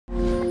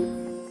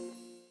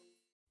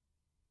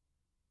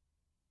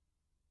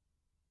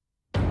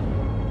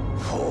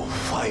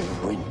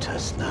protect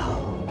us now.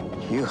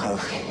 You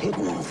have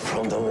hidden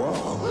from the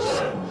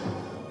walls.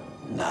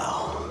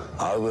 Now,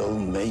 I will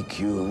make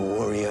you a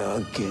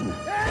warrior again.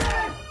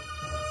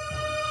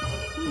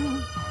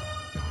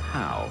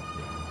 How?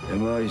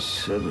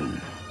 MI7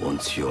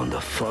 wants you on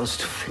the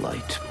first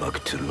flight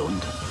back to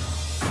London.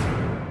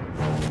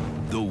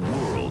 The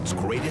world's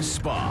greatest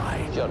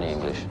spy Johnny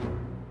English.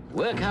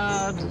 Work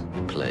hard,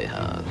 play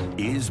hard.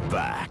 is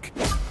back.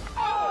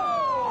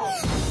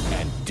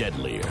 And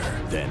deadlier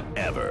than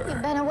ever.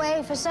 You've been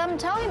away for some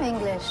time,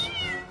 English,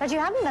 but you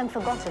haven't been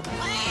forgotten.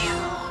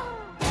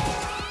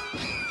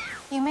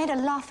 You made a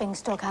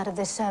laughingstock out of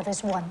this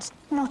service once,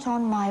 not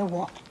on my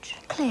watch.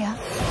 Clear?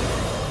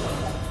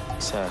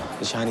 Sir,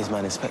 the Chinese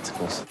man in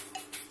spectacles.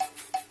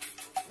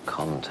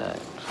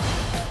 Contact.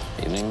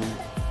 Evening.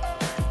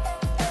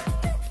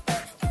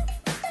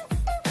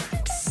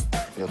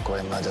 Your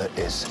grandmother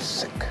is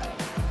sick.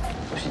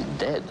 Well, she's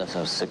dead. That's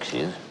how sick she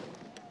is.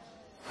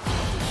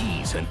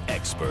 He's an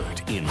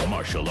expert in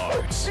martial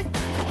arts.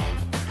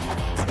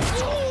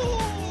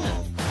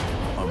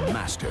 A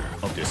master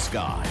of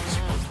disguise.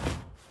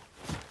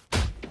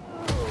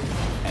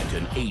 And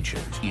an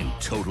agent in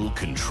total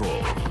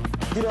control.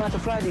 You don't have to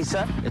fly these,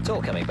 sir. It's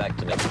all coming back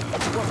to me.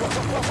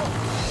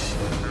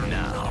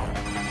 Now,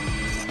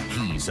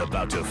 he's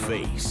about to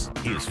face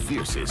his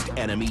fiercest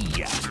enemy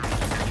yet.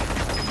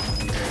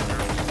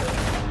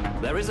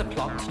 There is a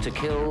plot to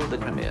kill the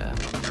Premier.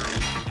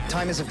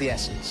 Time is of the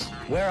essence.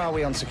 Where are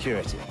we on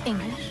security?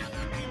 English?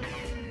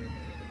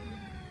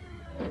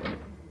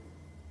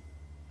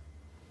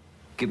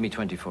 Give me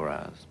 24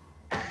 hours.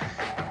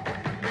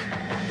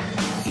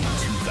 In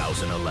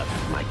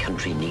 2011, My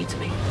country needs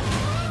me.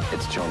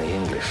 It's Johnny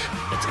English.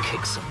 Let's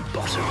kick some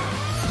bottom.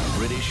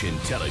 British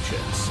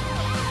intelligence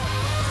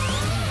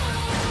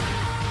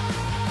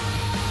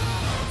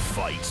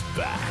fights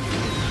back.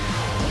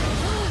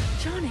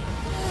 Johnny.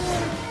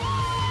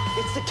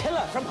 It's the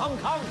killer from Hong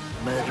Kong.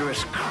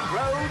 Murderous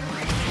crone.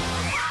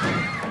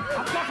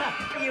 I've got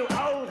her, you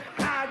old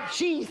hag.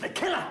 She's the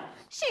killer.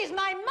 She's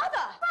my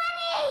mother!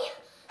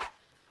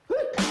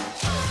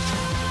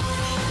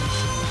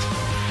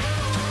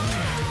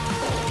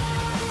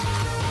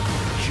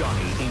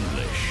 Johnny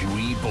English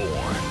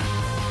reborn.